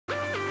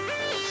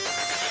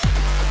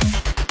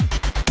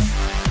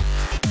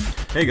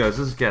Hey guys,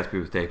 this is Gatsby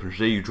with Dave, and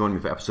today you join me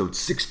for episode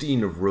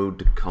 16 of Road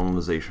to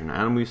Colonisation,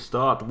 and we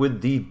start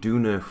with the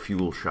Duna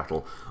fuel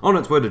shuttle. On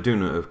its way to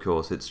Duna, of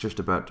course, it's just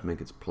about to make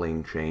its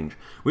plane change.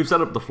 We've set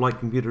up the flight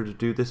computer to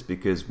do this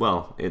because,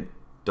 well, it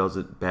does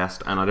it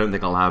best, and I don't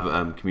think I'll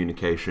have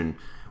communication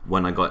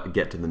when I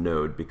get to the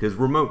node, because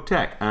remote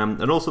tech,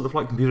 and also the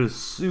flight computer is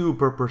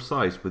super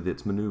precise with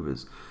its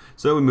maneuvers.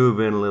 So we move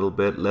in a little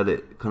bit, let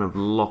it kind of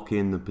lock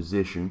in the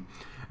position,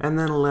 and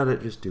then let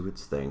it just do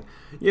its thing.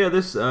 Yeah,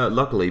 this,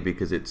 luckily,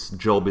 because its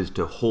job is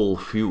to haul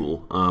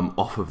fuel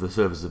off of the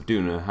surface of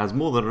Duna, has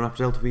more than enough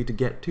Delta V to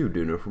get to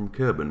Duna from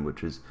Kerbal,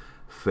 which is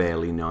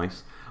fairly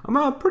nice.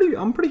 I'm pretty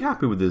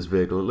happy with this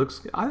vehicle.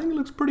 I think it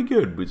looks pretty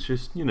good. It's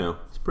just, you know,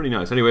 it's pretty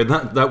nice. Anyway,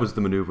 that was the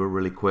maneuver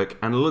really quick,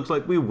 and it looks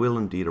like we will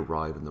indeed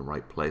arrive in the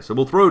right place. So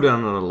we'll throw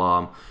down an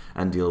alarm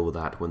and deal with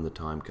that when the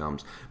time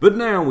comes. But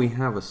now we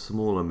have a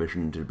smaller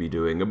mission to be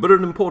doing, but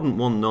an important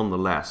one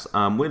nonetheless.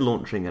 We're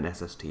launching an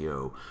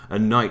SSTO, a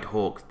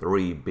Nighthawk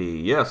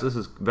 3B. Yes, this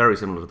is very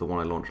similar to the one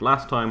I launched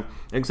last time,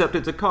 except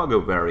it's a cargo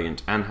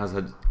variant and has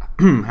had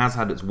has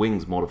had its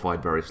wings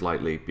modified very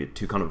slightly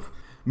to kind of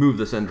move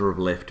the center of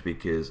lift,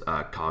 because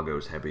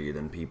cargo's heavier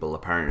than people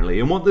apparently.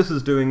 And what this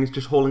is doing is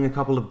just hauling a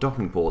couple of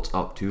docking ports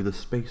up to the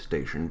space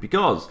station,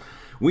 because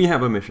we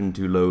have a mission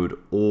to load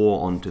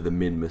ore onto the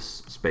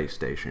Minmus space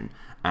station,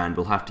 and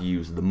we'll have to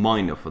use the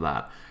miner for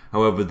that.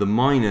 However, the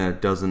miner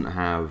doesn't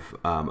have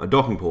a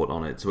docking port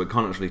on it, so it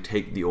can't actually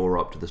take the ore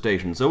up to the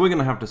station. So we're going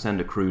to have to send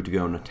a crew to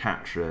go and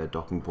attach a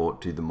docking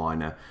port to the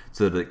miner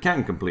so that it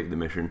can complete the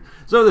mission.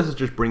 So this is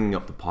just bringing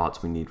up the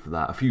parts we need for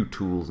that, a few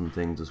tools and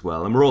things as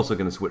well. And we're also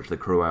going to switch the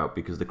crew out,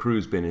 because the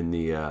crew's been in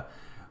the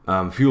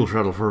fuel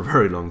shuttle for a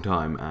very long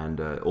time,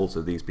 and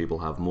also these people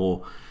have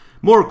more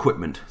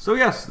equipment. So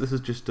yes, this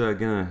is just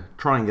gonna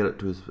try and get it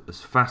to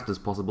as fast as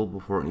possible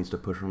before it needs to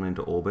push on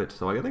into orbit.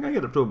 So I think I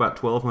get up to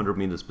about 1200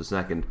 meters per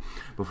second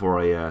before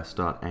I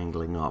start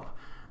angling up.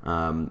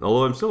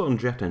 Although I'm still on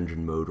jet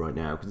engine mode right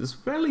now, because it's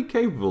fairly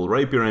capable.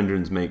 Rapier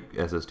engines make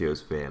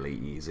SSTOs fairly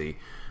easy.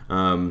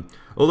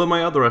 Although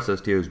my other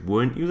SSTOs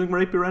weren't using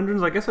Rapier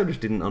engines, I guess I just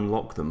didn't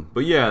unlock them.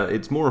 But yeah,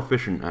 it's more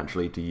efficient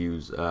actually to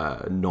use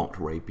not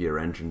Rapier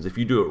engines, if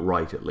you do it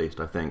right at least,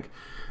 I think.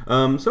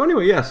 So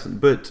anyway, yes,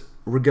 but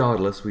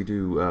regardless, we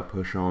do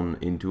push on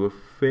into a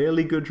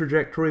fairly good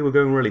trajectory. We're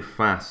going really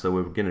fast, so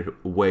we're going to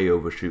way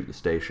overshoot the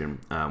station,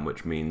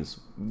 which means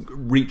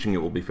reaching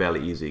it will be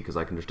fairly easy, because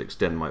I can just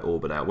extend my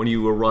orbit out. When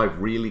you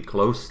arrive really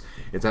close,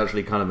 it's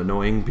actually kind of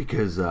annoying,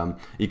 because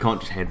you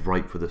can't just head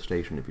right for the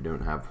station if you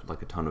don't have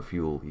like a ton of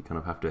fuel. You kind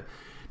of have to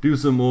do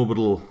some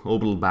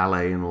orbital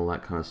ballet and all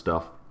that kind of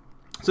stuff.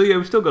 So yeah,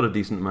 we've still got a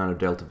decent amount of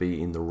Delta V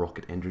in the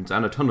rocket engines,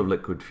 and a ton of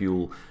liquid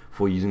fuel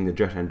for using the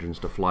jet engines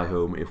to fly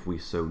home if we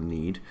so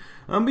need.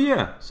 But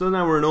yeah, so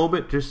now we're in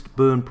orbit, just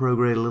burn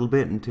prograde a little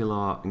bit until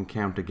our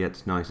encounter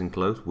gets nice and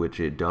close, which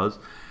it does,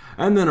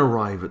 and then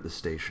arrive at the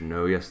station.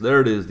 Oh yes,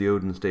 there it is, the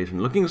Odin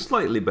station, looking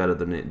slightly better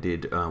than it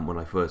did when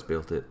I first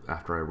built it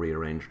after I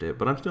rearranged it,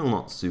 but I'm still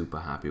not super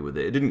happy with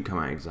it. It didn't come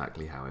out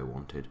exactly how I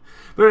wanted.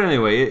 But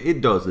anyway,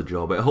 it does the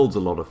job. It holds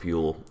a lot of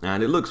fuel,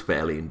 and it looks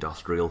fairly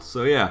industrial,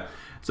 so yeah.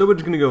 So we're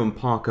just going to go and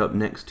park up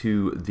next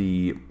to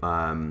the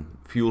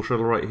fuel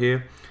shuttle right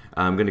here.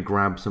 I'm going to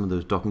grab some of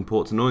those docking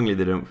ports. Annoyingly,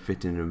 they don't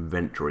fit in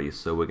inventories,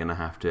 so we're going to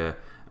have to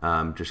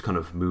just kind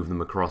of move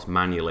them across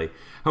manually.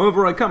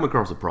 However, I come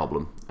across a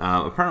problem.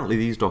 Apparently,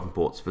 these docking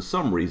ports, for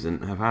some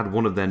reason, have had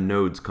one of their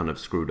nodes kind of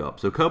screwed up.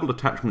 So Kerbal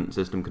attachment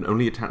system can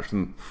only attach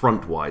them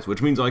front-wise,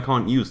 which means I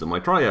can't use them. I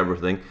try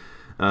everything,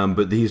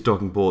 but these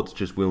docking ports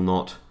just will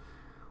not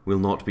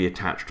be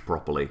attached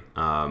properly,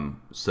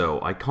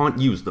 so I can't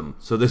use them.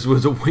 So this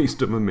was a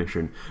waste of a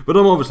mission, but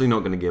I'm obviously not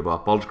going to give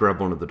up. I'll just grab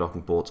one of the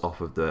docking ports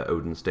off of the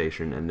Odin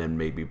station and then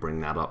maybe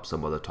bring that up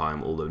some other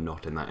time, although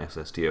not in that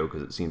SSTO,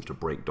 because it seems to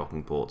break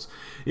docking ports.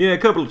 Yeah,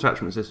 Kerbal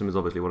attachment system is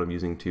obviously what I'm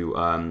using to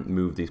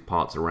move these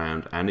parts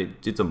around, and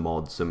it's a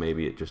mod, so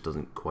maybe it just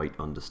doesn't quite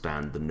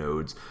understand the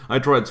nodes. I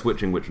tried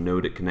switching which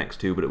node it connects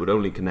to, but it would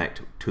only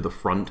connect to the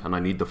front, and I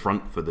need the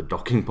front for the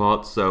docking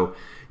parts. So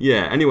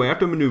yeah, anyway,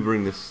 after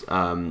maneuvering this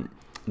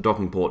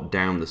docking port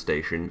down the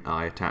station,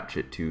 I attach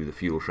it to the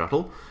fuel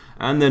shuttle,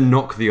 and then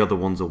knock the other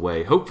ones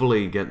away,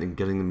 hopefully getting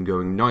them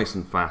going nice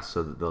and fast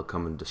so that they'll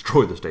come and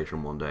destroy the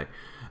station one day.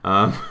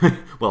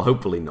 Well,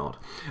 hopefully not.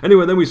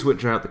 Anyway, then we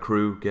switch out the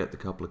crew, get the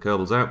couple of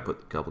Kerbals out,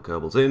 put the couple of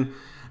Kerbals in,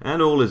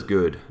 and all is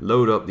good.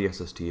 Load up the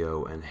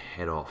SSTO and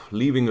head off,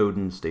 leaving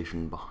Odin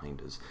station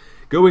behind us.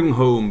 Going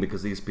home,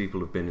 because these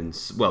people have been in,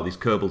 well, these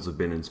Kerbals have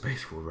been in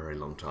space for a very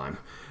long time,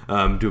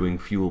 doing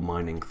fuel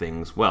mining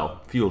things.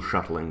 Well, fuel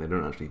shuttling, they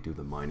don't actually do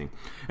the mining.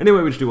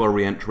 Anyway, we just do our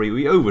re-entry.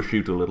 We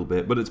overshoot a little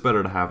bit, but it's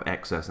better to have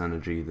excess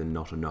energy than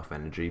not enough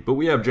energy. But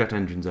we have jet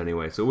engines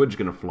anyway, so we're just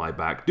going to fly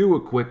back, do a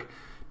quick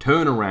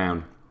turn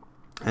around,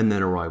 and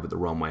then arrive at the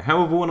runway.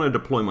 However, when I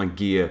deploy my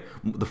gear,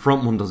 the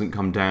front one doesn't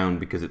come down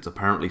because it's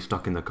apparently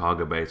stuck in the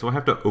cargo bay, so I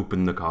have to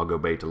open the cargo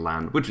bay to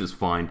land, which is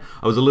fine.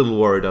 I was a little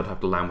worried I'd have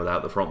to land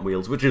without the front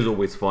wheels, which is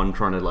always fun,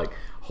 trying to like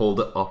hold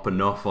it up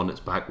enough on its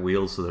back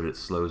wheels so that it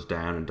slows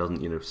down and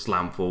doesn't, you know,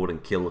 slam forward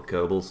and kill the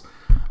Kerbals.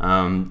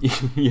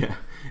 Yeah,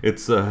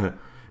 it's a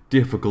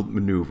difficult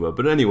maneuver.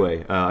 But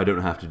anyway, I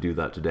don't have to do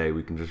that today.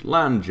 We can just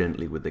land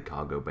gently with the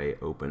cargo bay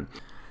open.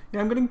 Yeah,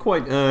 I'm getting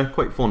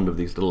quite fond of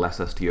these little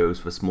SSTOs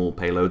for small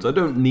payloads. I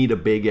don't need a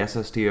big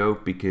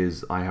SSTO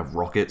because I have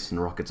rockets,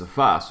 and rockets are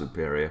far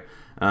superior.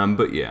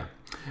 But yeah.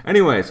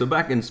 Anyway, so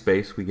back in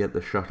space, we get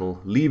the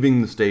shuttle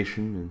leaving the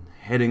station and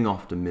heading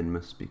off to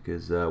Minmus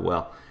because,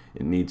 well,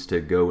 it needs to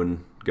go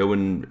and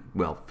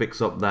well, fix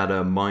up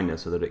that miner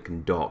so that it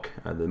can dock.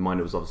 The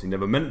miner was obviously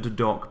never meant to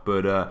dock,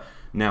 but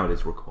now it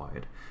is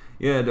required.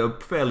 Yeah, a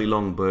fairly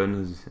long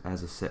burn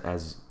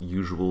as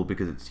usual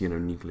because it's, you know,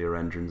 nuclear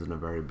engines and a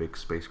very big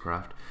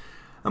spacecraft.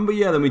 But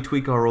yeah, then we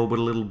tweak our orbit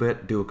a little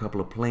bit, do a couple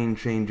of plane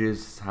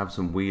changes, have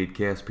some weird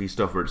KSP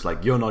stuff where it's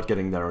like, you're not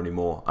getting there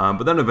anymore.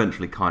 But then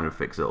eventually kind of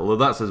fix it, although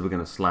that says we're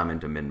going to slam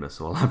into Minmus,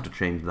 so I'll have to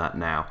change that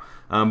now.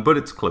 But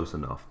it's close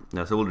enough.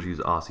 Yeah, so we'll just use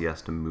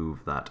RCS to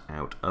move that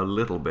out a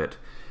little bit.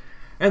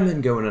 And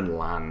then go in and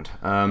land.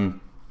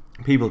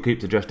 People keep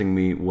suggesting to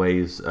me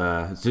ways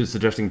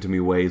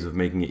of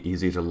making it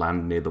easier to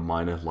land near the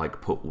miner,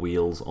 like put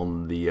wheels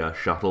on the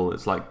shuttle.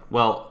 It's like,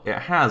 well, it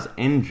has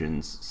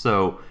engines,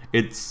 so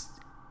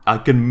I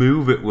can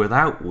move it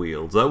without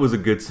wheels. That was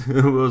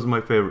that was my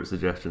favorite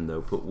suggestion,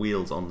 though. Put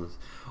wheels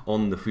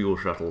on the fuel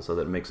shuttle so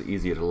that it makes it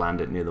easier to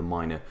land it near the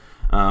miner.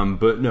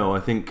 But no, I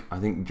think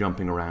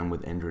jumping around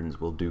with engines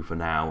will do for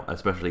now,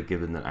 especially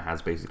given that it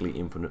has basically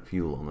infinite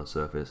fuel on the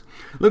surface.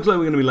 Looks like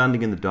we're going to be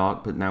landing in the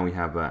dark, but now we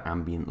have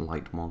ambient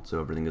light mod,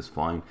 so everything is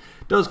fine.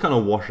 It does kind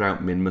of wash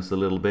out Minmus a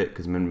little bit,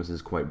 because Minmus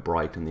is quite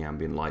bright, and the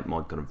ambient light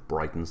mod kind of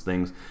brightens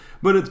things.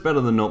 But it's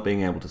better than not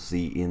being able to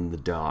see in the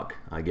dark,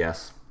 I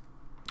guess.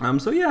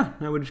 So yeah,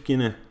 now we're just going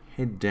to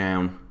head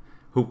down,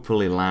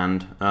 hopefully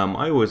land.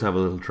 I always have a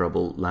little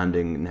trouble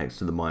landing next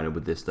to the miner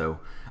with this, though.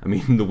 I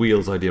mean, the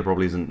wheels idea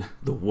probably isn't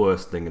the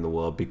worst thing in the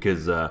world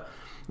because,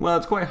 well,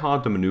 it's quite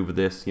hard to maneuver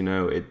this, you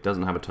know. It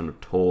doesn't have a ton of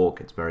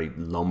torque, it's very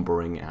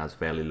lumbering, it has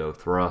fairly low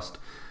thrust.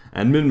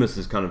 And Minmus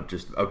is kind of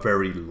just a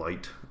very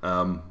light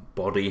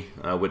body,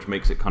 which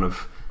makes it kind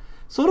of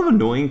sort of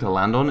annoying to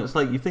land on. It's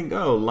like, you think,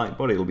 oh, light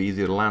body will be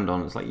easier to land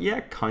on. It's like,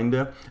 yeah,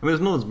 kinda. I mean,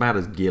 it's not as bad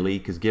as Gilly,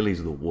 because Gillies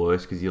are the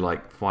worst, because you,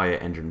 like, fire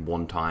engine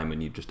one time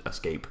and you just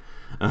escape.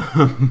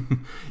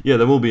 Yeah,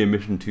 there will be a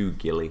mission to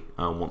Gilly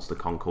once the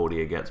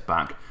Concordia gets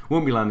back.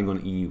 Won't be landing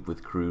on Eve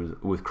with crew,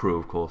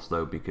 of course,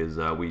 though, because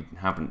we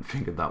haven't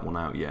figured that one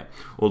out yet.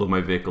 All of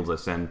my vehicles I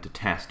send to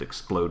test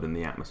explode in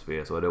the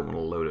atmosphere, so I don't want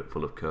to load it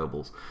full of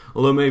Kerbals.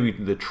 Although maybe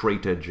the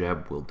traitor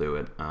Jeb will do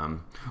it.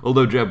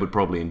 Although Jeb would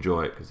probably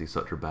enjoy it because he's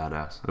such a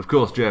badass. Of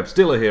course, Jeb's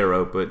still a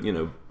hero, but, you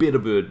know, bit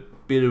of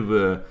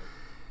a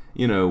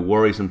you know,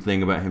 worrisome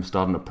thing about him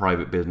starting a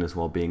private business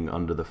while being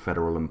under the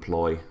federal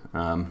employ.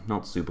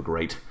 Not super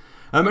great.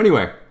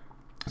 Anyway,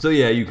 so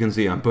yeah, you can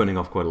see I'm burning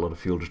off quite a lot of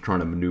fuel just trying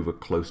to maneuver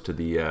close to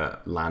the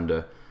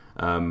lander.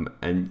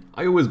 And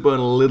I always burn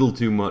a little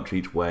too much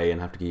each way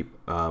and have to keep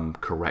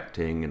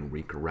correcting and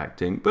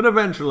recorrecting. But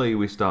eventually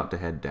we start to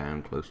head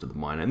down close to the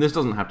miner. And this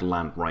doesn't have to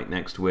land right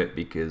next to it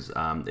because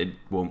it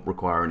won't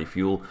require any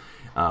fuel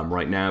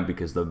right now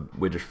because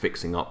we're just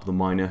fixing up the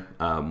miner.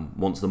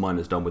 Once the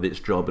miner's done with its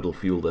job, it'll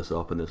fuel this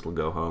up and this will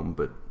go home,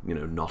 but, you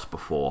know, not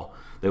before.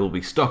 They will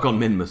be stuck on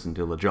Minmus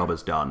until the job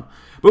is done.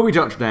 But we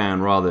touch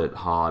down rather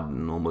hard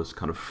and almost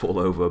kind of fall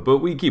over, but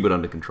we keep it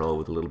under control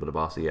with a little bit of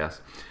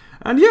RCS.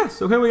 And yeah,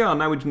 so here we are.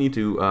 Now we just need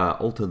to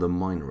alter the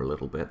miner a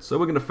little bit. So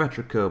we're going to fetch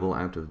a Kerbal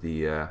out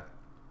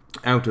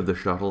of the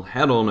shuttle,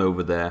 head on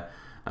over there.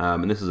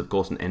 And this is, of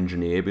course, an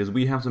engineer because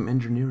we have some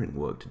engineering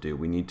work to do.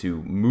 We need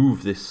to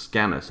move this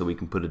scanner so we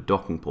can put a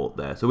docking port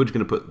there. So we're just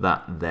going to put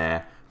that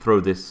there, throw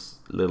this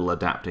little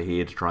adapter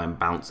here to try and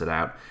bounce it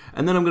out.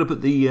 And then I'm going to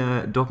put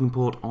the docking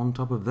port on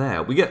top of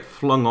there. We get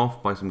flung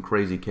off by some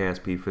crazy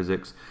KSP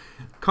physics.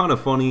 Kind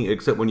of funny,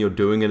 except when you're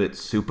doing it, it's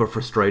super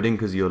frustrating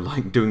because you're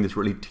like doing this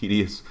really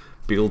tedious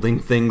building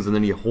things and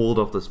then you hauled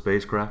off the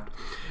spacecraft.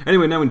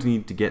 Anyway, now we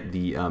need to get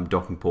the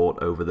docking port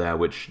over there,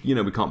 which, you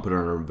know, we can't put it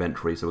on our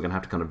inventory, so we're going to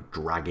have to kind of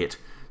drag it.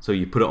 So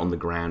you put it on the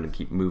ground and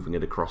keep moving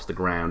it across the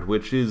ground,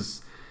 which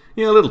is,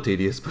 you know, a little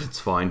tedious, but it's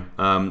fine.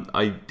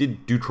 I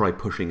do try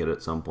pushing it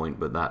at some point,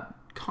 but that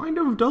kind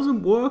of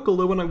doesn't work,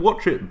 although when I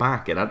watch it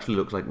back, it actually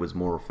looks like it was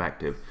more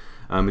effective.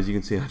 As you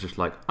can see,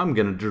 I'm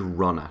going to just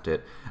run at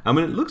it. I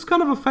mean, it looks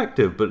kind of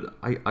effective, but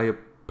I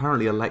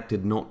apparently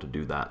elected not to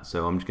do that,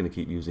 so I'm just going to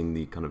keep using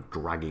the kind of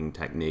dragging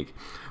technique.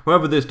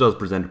 However, this does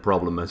present a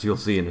problem, as you'll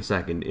see in a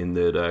second, in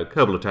the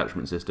Kerbal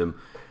attachment system.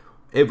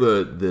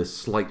 The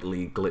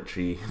slightly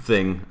glitchy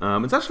thing,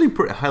 it's actually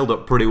held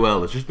up pretty well.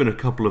 There's just been a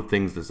couple of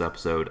things this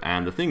episode,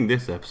 and the thing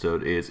this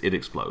episode is it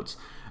explodes.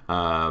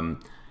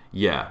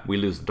 Yeah, we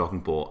lose the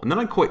docking port. And then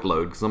I quick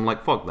load, because I'm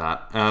like, fuck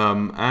that.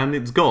 And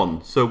it's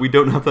gone. So we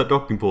don't have that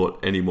docking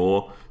port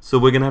anymore. So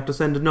we're going to have to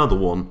send another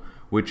one,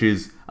 which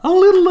is a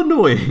little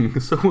annoying.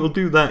 So we'll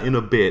do that in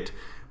a bit.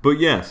 But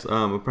yes,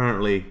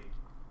 apparently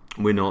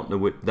we're not...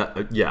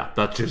 yeah,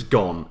 that's just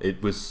gone.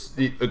 It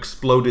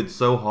exploded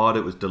so hard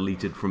it was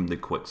deleted from the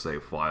quick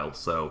save file.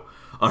 So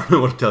I don't know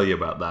what to tell you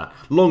about that.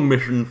 Long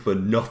mission for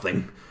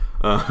nothing.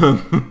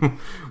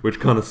 which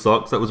kind of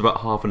sucks. That was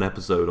about half an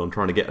episode on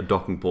trying to get a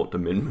docking port to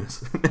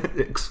Minmus. It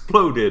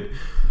exploded.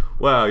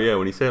 Wow, yeah,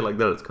 when you say it like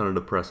that, it's kind of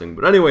depressing.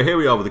 But anyway, here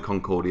we are with the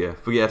Concordia,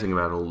 forgetting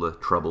about all the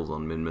troubles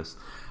on Minmus.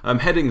 I'm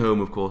heading home,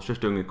 of course,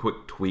 just doing a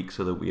quick tweak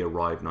so that we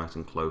arrive nice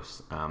and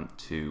close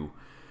to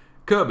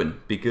Kerbal,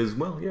 because,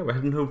 well, yeah, we're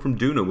heading home from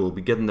Duna. We'll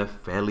be getting there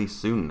fairly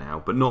soon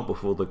now, but not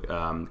before the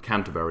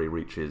Canterbury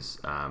reaches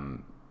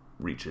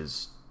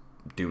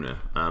Duna.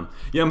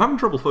 Yeah, I'm having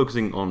trouble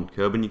focusing on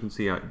Kerbal. You can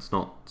see it's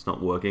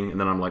not working, and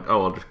then I'm like,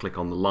 oh, I'll just click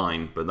on the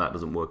line, but that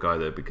doesn't work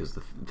either because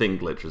the thing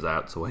glitches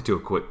out. So I do a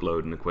quick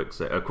load and a quick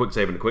save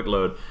and a quick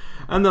load,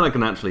 and then I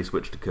can actually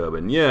switch to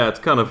Kerbal. Yeah, it's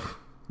kind of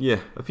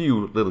a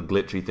few little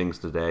glitchy things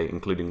today,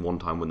 including one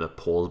time when the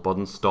pause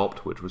button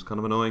stopped, which was kind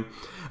of annoying.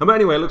 But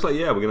anyway, it looks like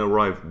we're gonna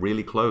arrive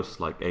really close,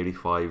 like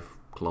 85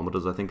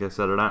 kilometers, I think I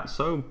set it at.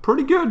 So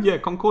pretty good. Yeah,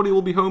 Concordia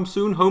will be home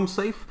soon, home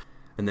safe.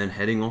 And then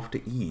heading off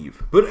to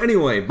Eve. But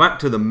anyway, back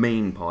to the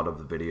main part of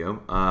the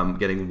video,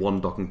 getting one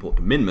docking port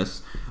to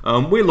Minmus.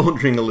 We're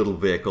launching a little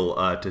vehicle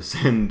to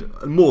send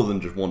more than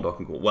just one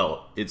docking port.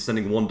 Well, it's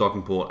sending one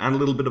docking port and a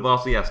little bit of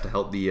RCS to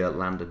help the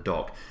lander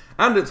dock.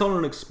 And it's on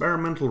an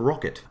experimental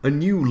rocket. A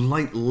new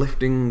light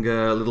lifting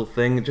little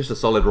thing, just a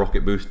solid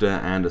rocket booster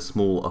and a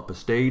small upper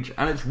stage.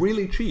 And it's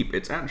really cheap.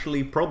 It's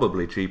actually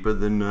probably cheaper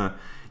than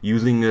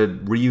using a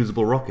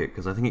reusable rocket,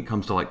 because I think it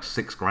comes to like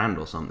 $6 grand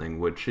or something,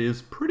 which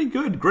is pretty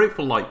good. Great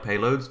for light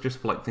payloads, just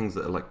for like things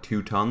that are like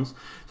 2 tons.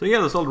 So yeah,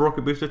 the solid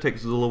rocket booster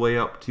takes us all the way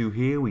up to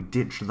here. We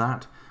ditched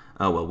that.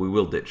 Oh well, we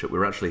will ditch it.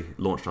 We're actually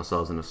launched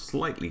ourselves in a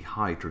slightly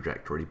high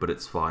trajectory, but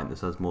it's fine.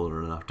 This has more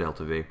than enough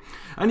delta V.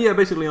 And yeah,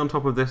 basically on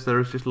top of this there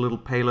is just a little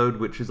payload,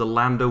 which is a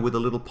lander with a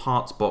little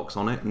parts box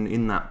on it, and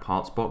in that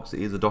parts box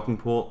is a docking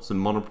port,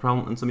 some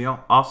monopropellant, and some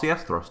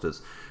RCS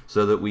thrusters,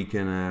 so that we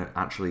can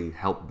actually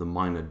help the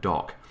miner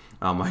dock.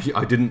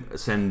 I didn't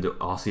send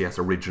RCS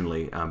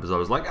originally because I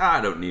was like,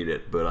 I don't need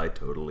it, but I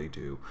totally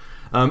do.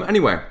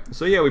 Anyway,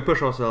 so yeah, we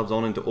push ourselves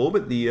on into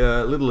orbit. The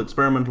little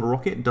experimental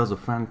rocket does a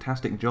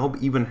fantastic job,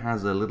 even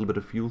has a little bit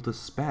of fuel to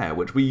spare,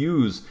 which we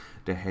use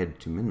to head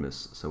to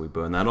Minmus. So we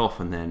burn that off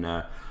and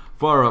then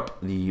fire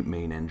up the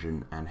main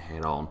engine and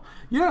head on.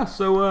 Yeah,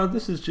 so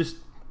this is just...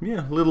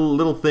 yeah,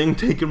 little thing,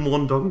 taking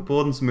one docking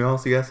port and some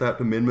RCS out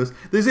to Minmus.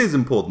 This is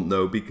important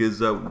though,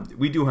 because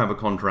we do have a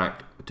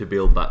contract to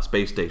build that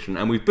space station,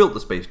 and we've built the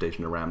space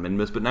station around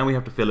Minmus, but now we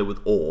have to fill it with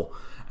ore,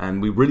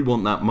 and we really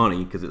want that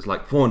money because it's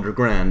like 400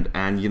 grand,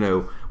 and you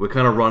know, we're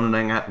kind of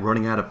running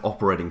out of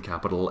operating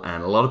capital,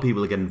 and a lot of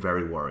people are getting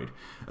very worried.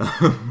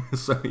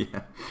 So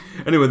yeah.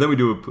 Anyway, then we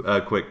do a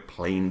quick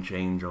plane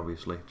change,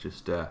 obviously,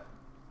 just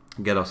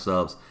get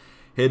ourselves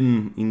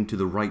heading into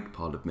the right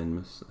part of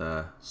Minmus,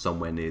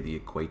 somewhere near the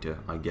equator,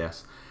 I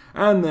guess.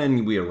 And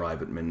then we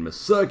arrive at Minmus,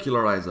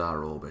 circularize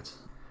our orbit,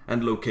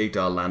 and locate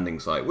our landing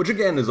site, which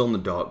again is on the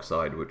dark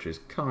side, which is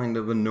kind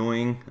of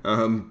annoying.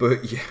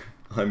 But yeah,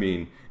 I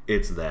mean,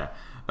 it's there.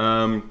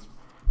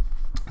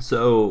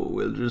 So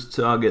we'll just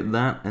target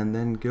that and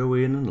then go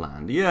in and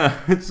land. Yeah,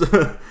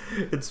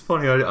 it's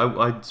funny.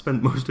 I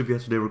spent most of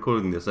yesterday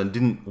recording this, and it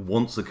didn't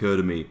once occur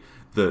to me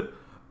that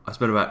I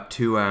spent about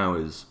 2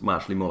 hours, well,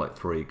 actually more like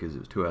 3, because it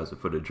was 2 hours of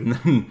footage, and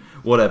then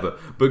whatever,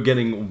 but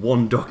getting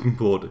one docking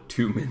port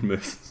to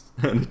Minmus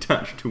and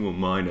attached to a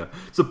miner.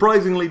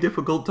 Surprisingly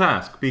difficult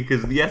task,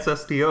 because the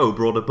SSTO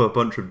brought up a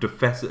bunch of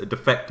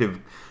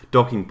defective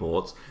docking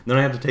ports, then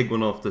I had to take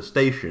one off the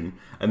station,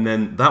 and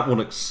then that one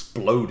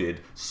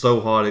exploded so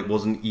hard it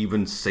wasn't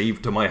even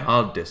saved to my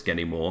hard disk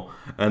anymore,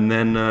 and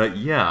then,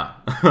 yeah,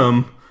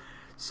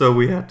 so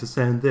we had to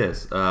send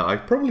this. I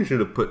probably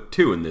should have put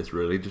 2 in this,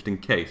 really, just in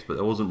case, but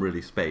there wasn't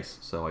really space,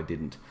 so I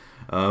didn't.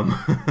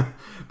 But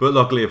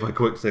luckily, if I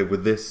quick save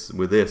with this,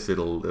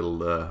 it'll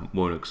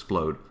won't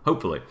explode.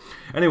 Hopefully.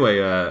 Anyway,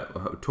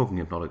 talking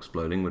of not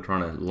exploding, we're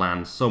trying to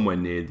land somewhere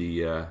near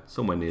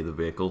the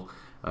vehicle.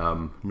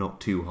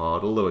 Not too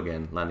hard, although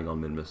again, landing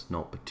on Minmus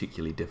not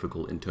particularly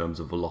difficult in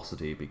terms of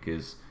velocity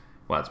because,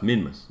 well, it's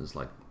Minmus. There's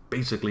like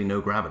basically no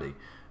gravity.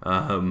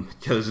 Yeah,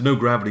 there's no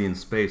gravity in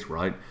space,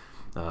 right?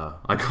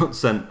 I got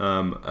sent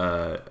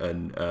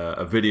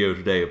a video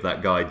today of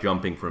that guy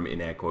jumping from, in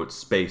air quotes,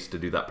 space to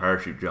do that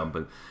parachute jump,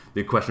 and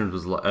the question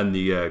was like, and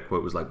the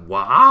quote was like,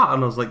 "Wow!"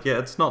 And I was like, "Yeah,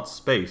 it's not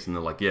space." And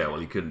they're like, "Yeah,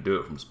 well, you couldn't do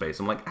it from space."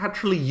 I'm like,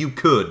 "Actually, you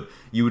could.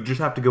 You would just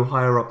have to go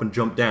higher up and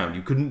jump down.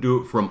 You couldn't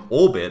do it from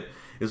orbit."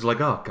 It's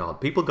like, oh god,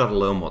 people gotta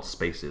learn what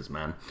space is,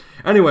 man.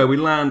 Anyway, we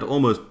land,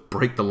 almost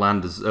break the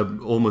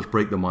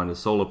miner's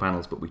solar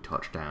panels, but we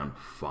touch down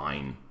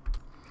fine.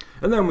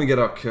 And then we get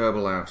our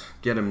Kerbal out,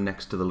 get him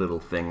next to the little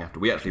thing after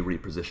we actually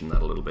reposition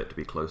that a little bit to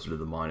be closer to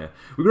the miner.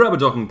 We grab a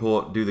docking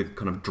port, do the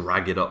kind of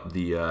drag it up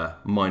the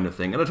miner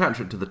thing, and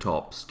attach it to the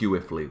top,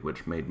 skewiffly,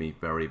 which made me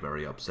very,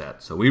 very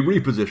upset. So we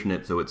reposition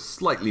it so it's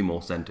slightly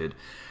more centered,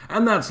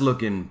 and that's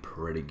looking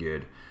pretty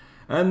good.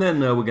 And then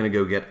we're going to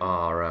go get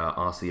our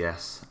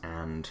RCS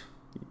and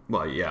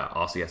well, yeah,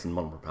 RCS and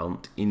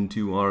monopropellant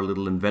into our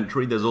little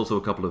inventory. There's also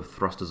a couple of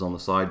thrusters on the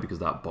side because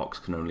that box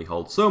can only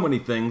hold so many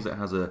things. It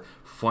has a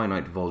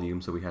finite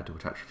volume, so we had to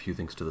attach a few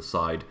things to the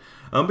side.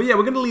 But yeah,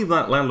 we're going to leave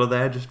that lander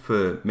there just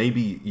for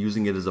maybe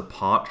using it as a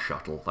part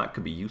shuttle. That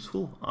could be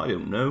useful. I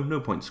don't know. No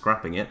point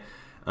scrapping it.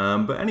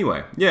 But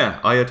anyway, yeah,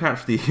 I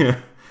attached the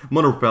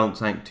monopropellant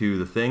tank to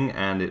the thing,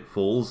 and it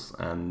falls,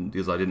 and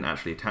because I didn't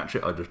actually attach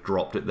it, I just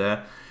dropped it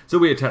there. So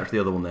we attach the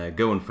other one there,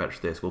 go and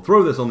fetch this, we'll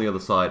throw this on the other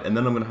side, and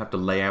then I'm going to have to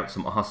lay out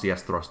some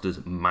RCS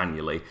thrusters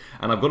manually,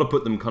 and I've got to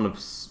put them kind of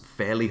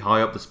fairly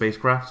high up the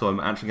spacecraft, so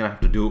I'm actually going to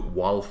have to do it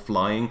while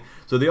flying.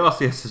 So the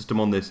RCS system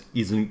on this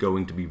isn't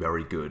going to be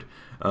very good.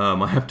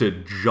 I have to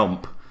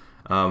jump,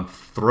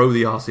 throw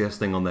the RCS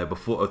thing on there,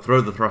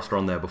 throw the thruster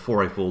on there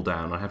before I fall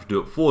down. I have to do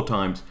it 4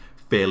 times,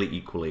 fairly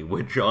equally,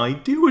 which I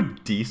do a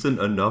decent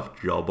enough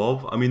job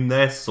of. I mean,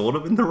 they're sort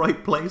of in the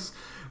right place,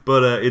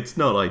 but it's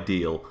not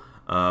ideal.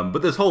 But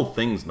this whole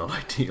thing's not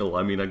ideal.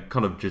 I mean, I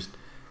kind of just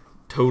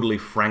totally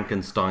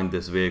Frankensteined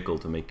this vehicle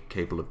to make it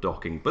capable of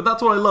docking. But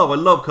that's what I love. I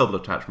love Kerbal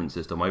attachment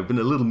system. I've been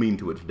a little mean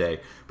to it today,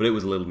 but it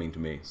was a little mean to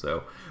me.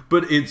 So,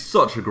 but it's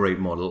such a great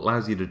model. It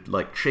allows you to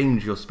like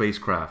change your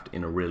spacecraft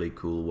in a really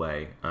cool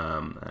way.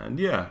 And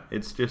yeah,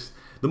 it's just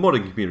the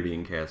modding community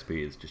in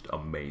KSP is just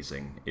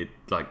amazing. It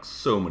like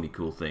so many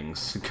cool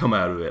things come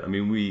out of it. I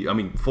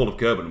mean, Fall of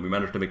Kerbal, and we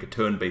managed to make a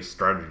turn-based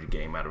strategy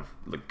game out of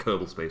the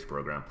Kerbal space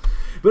program.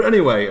 But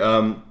anyway,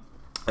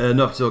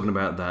 enough talking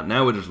about that.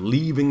 Now we're just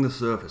leaving the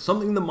surface,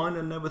 something the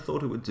miner never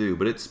thought it would do,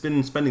 but it's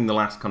been spending the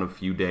last kind of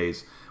few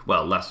days,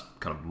 well, last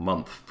kind of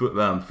month,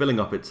 filling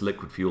up its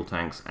liquid fuel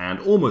tanks and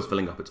almost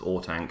filling up its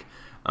ore tank.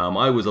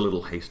 I was a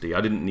little hasty. I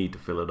didn't need to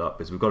fill it up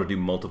because we've got to do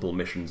multiple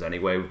missions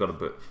anyway. We've got to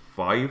put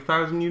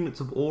 5,000 units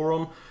of ore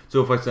on.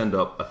 So if I send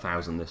up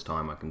 1,000 this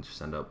time, I can just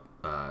send up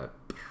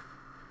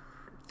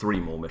 3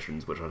 more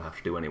missions, which I'd have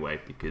to do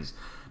anyway because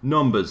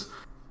numbers.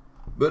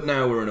 But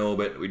now we're in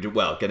orbit,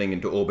 getting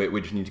into orbit, we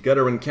just need to get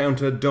our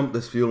encounter, dump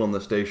this fuel on the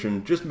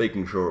station, just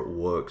making sure it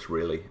works,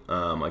 really.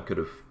 I could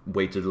have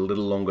waited a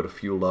little longer to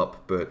fuel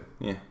up, but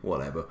yeah,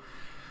 whatever.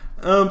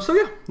 So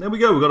yeah, there we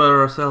go, we got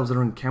ourselves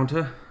our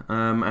encounter,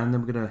 and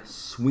then we're going to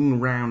swing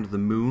round the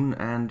moon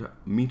and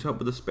meet up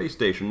with the space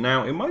station.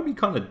 Now, it might be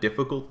kind of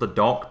difficult to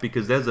dock,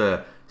 because there's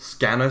a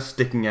scanner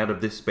sticking out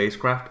of this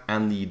spacecraft,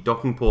 and the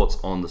docking ports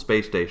on the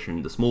space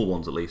station, the small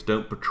ones at least,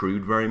 don't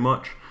protrude very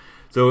much.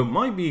 So it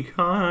might be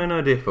kind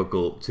of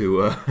difficult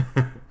to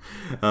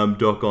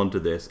dock onto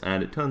this,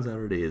 and it turns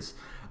out it is.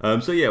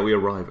 So yeah, we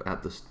arrive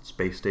at the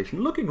space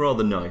station, looking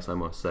rather nice, I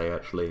must say,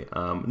 actually.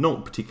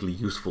 Not particularly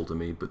useful to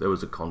me, but there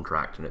was a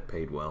contract and it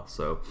paid well.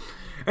 So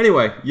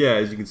anyway, yeah,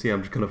 as you can see,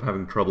 I'm just kind of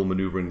having trouble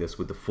maneuvering this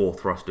with the 4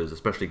 thrusters,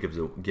 especially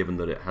given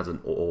that it has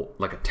an ore,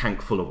 like a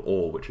tank full of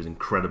ore, which is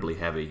incredibly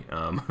heavy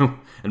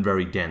and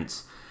very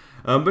dense.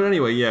 But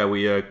anyway, yeah,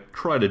 we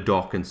try to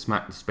dock and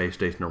smack the space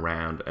station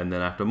around, and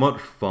then after much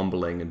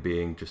fumbling and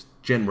being just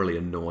generally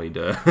annoyed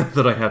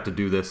that I had to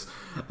do this,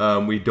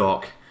 we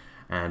dock,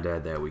 and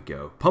there we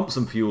go. Pump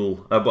some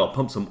fuel,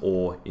 pump some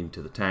ore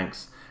into the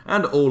tanks,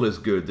 and all is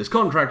good. This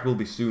contract will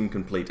be soon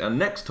complete, and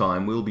next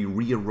time we'll be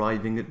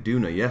re-arriving at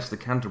Duna. Yes, the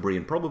Canterbury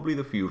and probably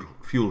the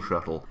fuel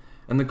shuttle.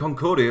 And the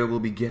Concordia will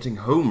be getting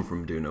home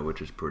from Duna,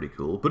 which is pretty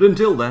cool. But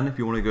until then, if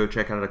you want to go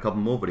check out a couple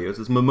more videos,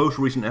 there's my most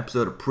recent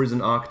episode of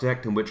Prison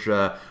Architect, in which,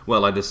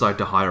 well, I decide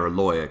to hire a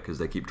lawyer, because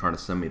they keep trying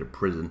to send me to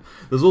prison.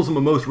 There's also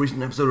my most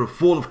recent episode of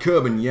Fall of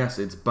Kerbal. Yes,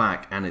 it's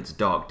back, and it's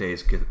dark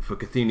days for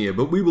Cathenia,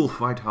 but we will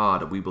fight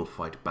hard, and we will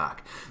fight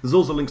back. There's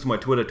also links to my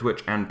Twitter,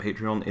 Twitch, and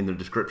Patreon in the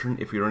description,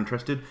 if you're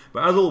interested.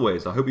 But as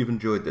always, I hope you've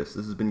enjoyed this.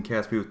 This has been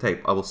KSP with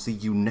Tape. I will see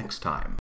you next time.